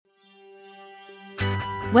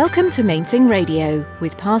Welcome to Main Thing Radio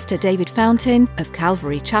with Pastor David Fountain of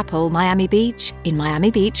Calvary Chapel, Miami Beach, in Miami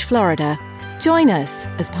Beach, Florida. Join us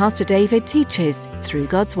as Pastor David teaches through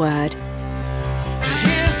God's Word.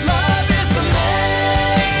 His love is the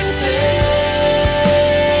main thing.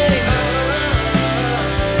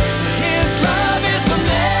 His love is the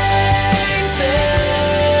main thing.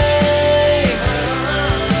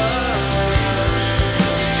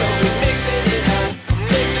 So we're mixing it up,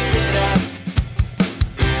 mixing it up.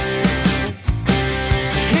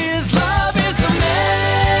 His love is the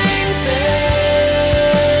main thing.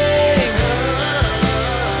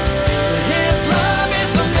 His love is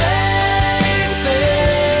the main thing.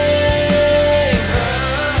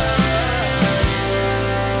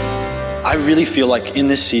 I really feel like in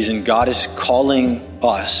this season, God is calling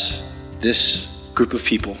us, this group of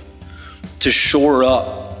people, to shore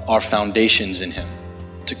up our foundations in Him,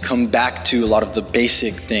 to come back to a lot of the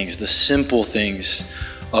basic things, the simple things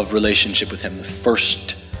of relationship with Him, the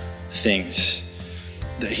first things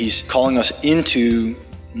that He's calling us into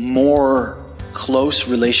more close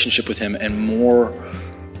relationship with Him and more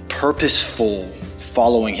purposeful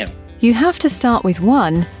following Him. You have to start with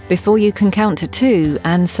one before you can count to two,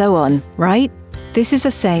 and so on, right? This is the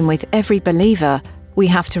same with every believer. We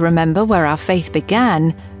have to remember where our faith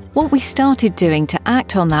began, what we started doing to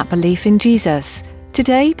act on that belief in Jesus.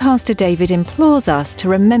 Today, Pastor David implores us to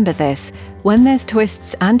remember this when there's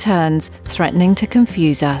twists and turns threatening to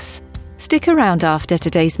confuse us. Stick around after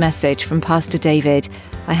today's message from Pastor David.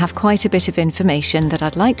 I have quite a bit of information that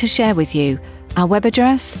I'd like to share with you. Our web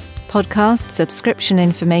address, podcast subscription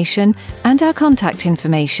information, and our contact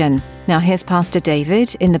information. Now here's Pastor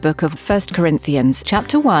David in the book of 1 Corinthians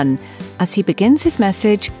chapter 1 as he begins his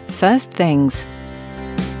message, First Things.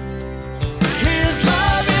 His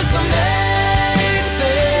love is the main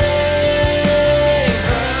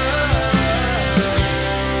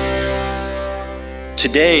thing.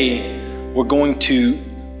 Today, we're going to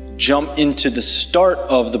jump into the start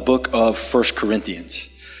of the book of 1 Corinthians.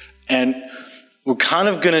 And we're kind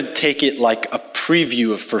of going to take it like a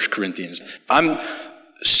preview of 1 Corinthians. I'm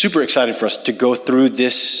super excited for us to go through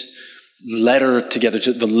this letter together,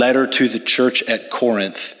 the letter to the church at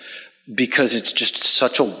Corinth, because it's just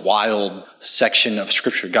such a wild section of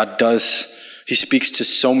Scripture. He speaks to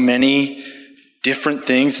so many different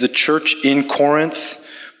things. The church in Corinth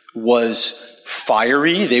was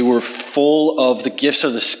fiery. They were full of the gifts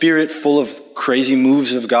of the Spirit, full of crazy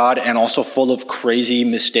moves of God, and also full of crazy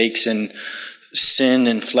mistakes and sin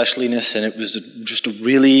and fleshliness. And it was just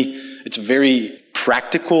it's a very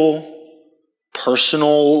practical,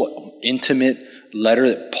 personal, intimate letter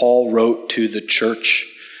that Paul wrote to the church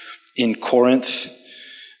in Corinth.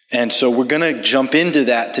 And so we're going to jump into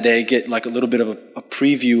that today, get like a little bit of a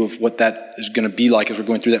preview of what that is going to be like as we're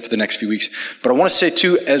going through that for the next few weeks. But I want to say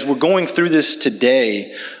too, as we're going through this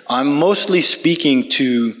today, I'm mostly speaking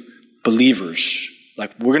to believers.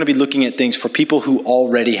 Like we're going to be looking at things for people who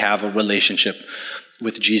already have a relationship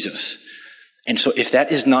with Jesus. And so if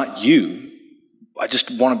that is not you, I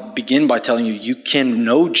just want to begin by telling you, you can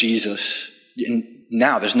know Jesus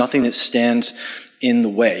now. There's nothing that stands in the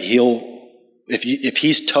way. If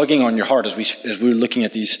he's tugging on your heart as we're looking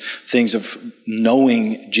at these things of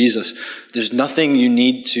knowing Jesus, there's nothing you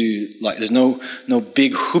need to there's no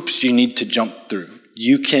big hoops you need to jump through.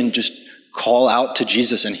 You can just call out to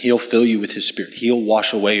Jesus and He'll fill you with His Spirit. He'll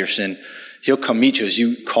wash away your sin. He'll come meet you as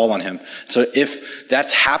you call on Him. So if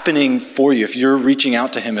that's happening for you, if you're reaching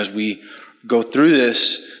out to Him as we go through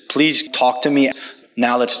this, please talk to me.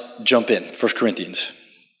 Now let's jump in. 1 Corinthians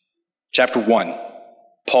chapter 1.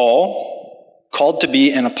 Paul, called to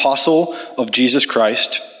be an apostle of Jesus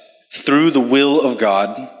Christ through the will of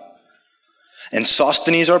God, and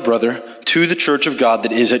Sosthenes our brother, to the church of God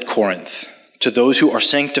that is at Corinth, to those who are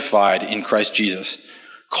sanctified in Christ Jesus,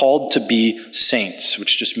 called to be saints,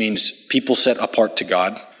 which just means people set apart to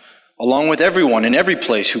God, along with everyone in every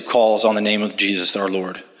place who calls on the name of Jesus our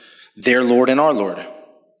Lord, their Lord and our Lord.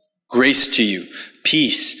 Grace to you,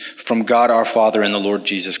 peace from God our Father and the Lord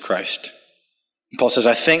Jesus Christ. And Paul says,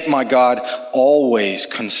 I thank my God always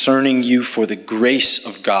concerning you for the grace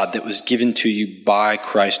of God that was given to you by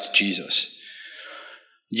Christ Jesus.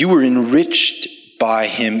 You were enriched by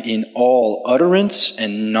Him in all utterance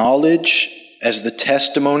and knowledge, as the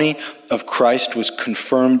testimony of Christ was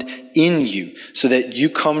confirmed in you, so that you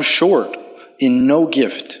come short in no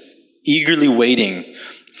gift, eagerly waiting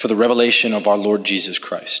for the revelation of our Lord Jesus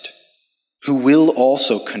Christ, who will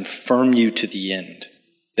also confirm you to the end,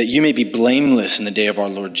 that you may be blameless in the day of our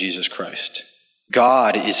Lord Jesus Christ.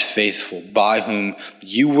 God is faithful, by whom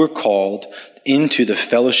you were called into the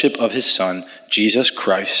fellowship of his Son, Jesus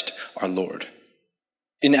Christ our Lord.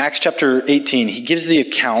 In Acts chapter 18, he gives the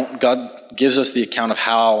account, God gives us the account of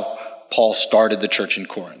how Paul started the church in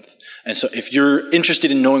Corinth. And so if you're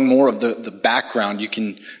interested in knowing more of the background, you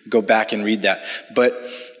can go back and read that. But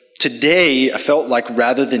today, I felt like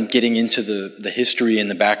rather than getting into the history and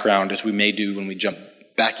the background, as we may do when we jump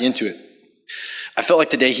back into it, I felt like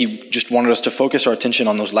today he just wanted us to focus our attention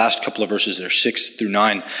on those last couple of verses there, 6 through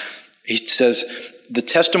 9. He says, the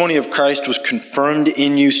testimony of Christ was confirmed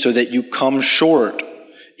in you so that you come short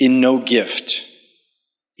in no gift,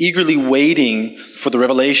 eagerly waiting for the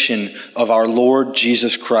revelation of our Lord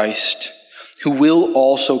Jesus Christ, who will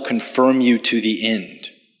also confirm you to the end,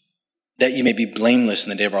 that you may be blameless in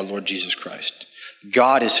the day of our Lord Jesus Christ.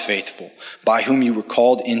 God is faithful, by whom you were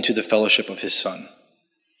called into the fellowship of his Son.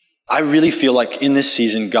 I really feel like in this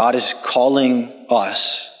season, God is calling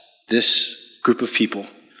us, this group of people,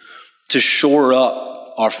 to shore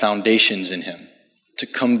up our foundations in him, to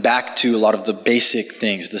come back to a lot of the basic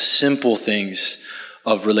things, the simple things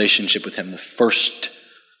of relationship with him, the first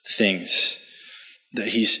things that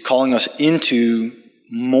he's calling us into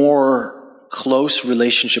more close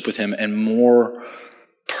relationship with him and more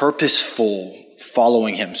purposeful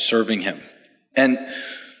following him, serving him. And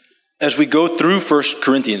as we go through 1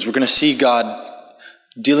 Corinthians, we're going to see God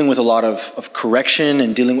dealing with a lot of correction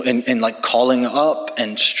and dealing and like calling up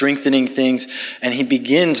and strengthening things. And he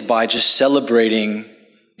begins by just celebrating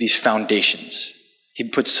these foundations. He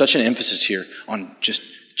puts such an emphasis here on just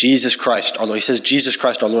Jesus Christ, our Lord. He says Jesus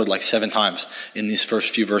Christ, our Lord, like 7 times in these first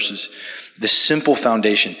few verses. The simple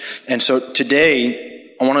foundation. And so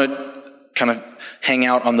today, I want to kind of hang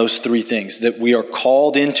out on those 3 things. That we are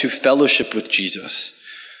called into fellowship with Jesus.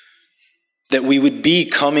 That we would be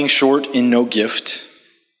coming short in no gift.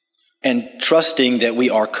 And trusting that we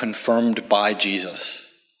are confirmed by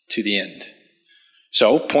Jesus to the end.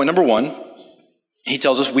 So, point number 1, he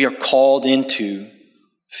tells us we are called into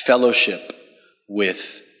fellowship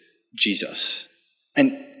with Jesus.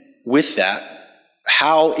 And with that,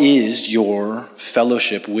 how is your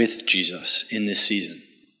fellowship with Jesus in this season?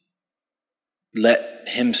 Let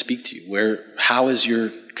him speak to you. How has your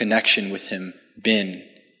connection with him been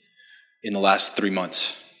in the last 3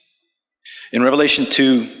 months? In Revelation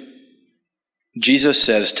 2, Jesus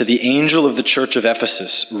says, to the angel of the church of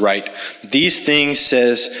Ephesus, write, these things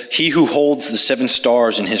says he who holds the 7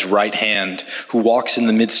 stars in his right hand, who walks in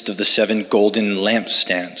the midst of the 7 golden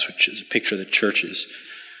lampstands, which is a picture of the churches.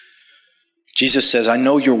 Jesus says, I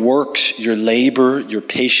know your works, your labor, your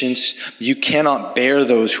patience. You cannot bear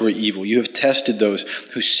those who are evil. You have tested those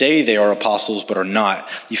who say they are apostles but are not.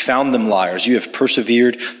 You found them liars. You have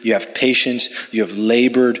persevered. You have patience. You have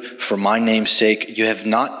labored for my name's sake. You have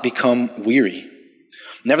not become weary.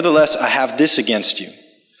 Nevertheless, I have this against you.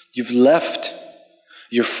 You've left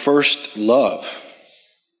your first love.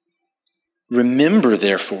 Remember,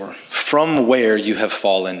 therefore, from where you have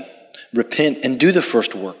fallen. Repent and do the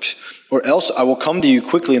first works, or else I will come to you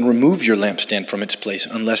quickly and remove your lampstand from its place,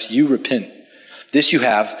 unless you repent. This you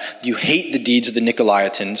have, you hate the deeds of the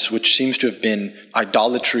Nicolaitans, which seems to have been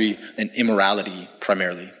idolatry and immorality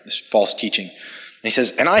primarily, this false teaching. And he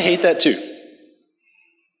says, and I hate that too.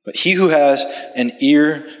 But he who has an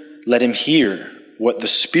ear, let him hear what the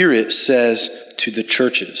Spirit says to the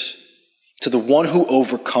churches. To the one who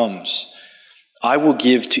overcomes, I will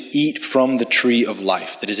give to eat from the tree of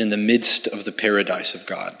life that is in the midst of the paradise of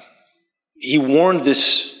God. He warned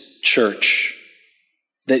this church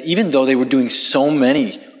that even though they were doing so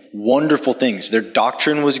many wonderful things, their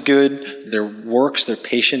doctrine was good, their works, their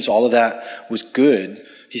patience, all of that was good.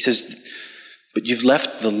 He says, but you've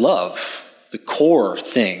left the love, the core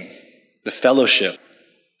thing, the fellowship.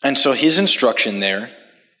 And so his instruction there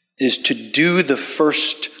is to do the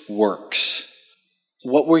first works.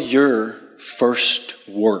 What were your first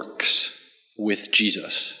works with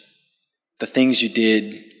Jesus? The things you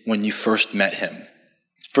did when you first met him.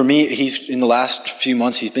 For me, in the last few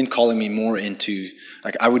months, he's been calling me more into,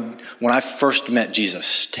 when I first met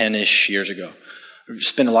Jesus 10-ish years ago, I would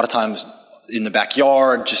spend a lot of times in the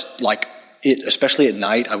backyard, just like it, especially at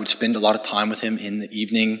night, I would spend a lot of time with him in the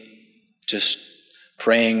evening, just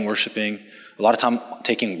praying, worshiping, a lot of time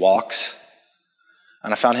taking walks.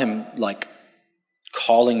 And I found him like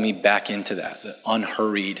calling me back into that, the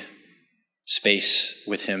unhurried space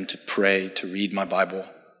with him to pray, to read my Bible.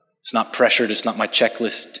 It's not pressured. It's not my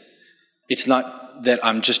checklist. It's not that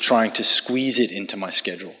I'm just trying to squeeze it into my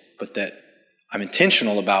schedule, but that I'm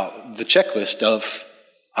intentional about the checklist of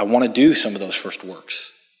I want to do some of those first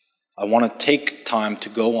works. I want to take time to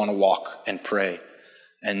go on a walk and pray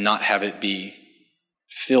and not have it be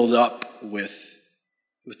filled up with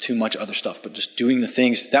too much other stuff, but just doing the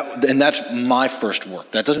things and that's my first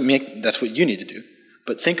work. That doesn't mean that's what you need to do.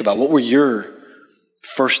 But think about, what were your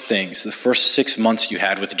first things, the first 6 months you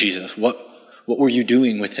had with Jesus? What were you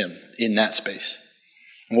doing with him in that space?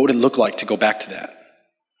 And what would it look like to go back to that?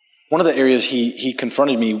 One of the areas he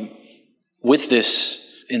confronted me with this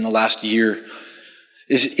in the last year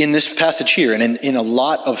is in this passage here, and in a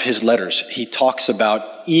lot of his letters, he talks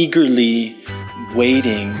about eagerly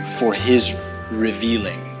waiting for his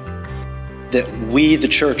revealing. That we, the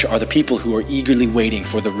church, are the people who are eagerly waiting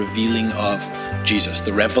for the revealing of Jesus,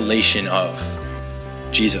 the revelation of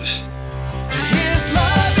Jesus. His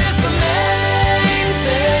love is the main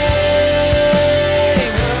thing.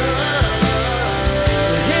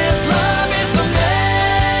 His love is the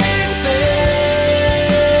main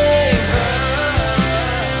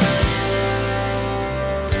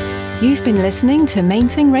thing. You've been listening to Main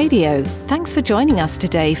Thing Radio. Thanks for joining us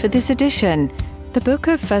today for this edition. The book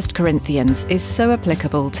of 1 Corinthians is so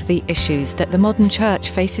applicable to the issues that the modern church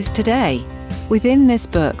faces today. Within this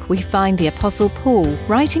book, we find the Apostle Paul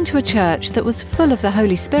writing to a church that was full of the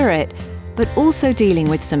Holy Spirit, but also dealing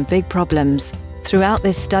with some big problems. Throughout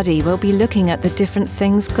this study, we'll be looking at the different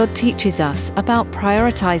things God teaches us about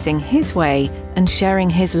prioritizing His way and sharing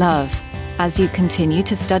His love. As you continue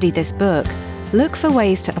to study this book, look for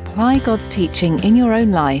ways to apply God's teaching in your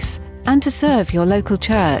own life and to serve your local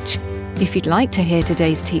church. If you'd like to hear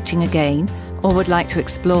today's teaching again, or would like to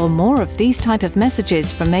explore more of these type of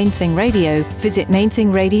messages from Main Thing Radio, visit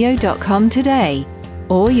mainthingradio.com today.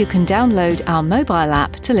 Or you can download our mobile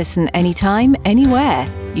app to listen anytime, anywhere.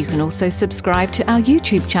 You can also subscribe to our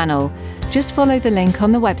YouTube channel. Just follow the link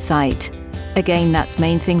on the website. Again, that's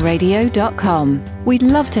mainthingradio.com. We'd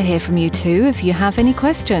love to hear from you too if you have any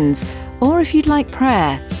questions, or if you'd like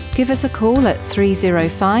prayer. Give us a call at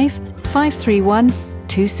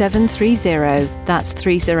 305-531-2730. That's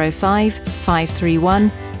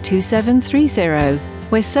 305-531-2730.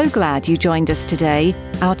 We're so glad you joined us today.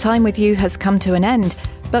 Our time with you has come to an end,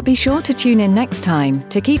 but be sure to tune in next time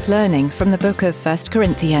to keep learning from the book of 1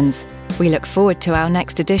 Corinthians. We look forward to our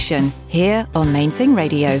next edition here on Main Thing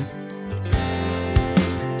Radio.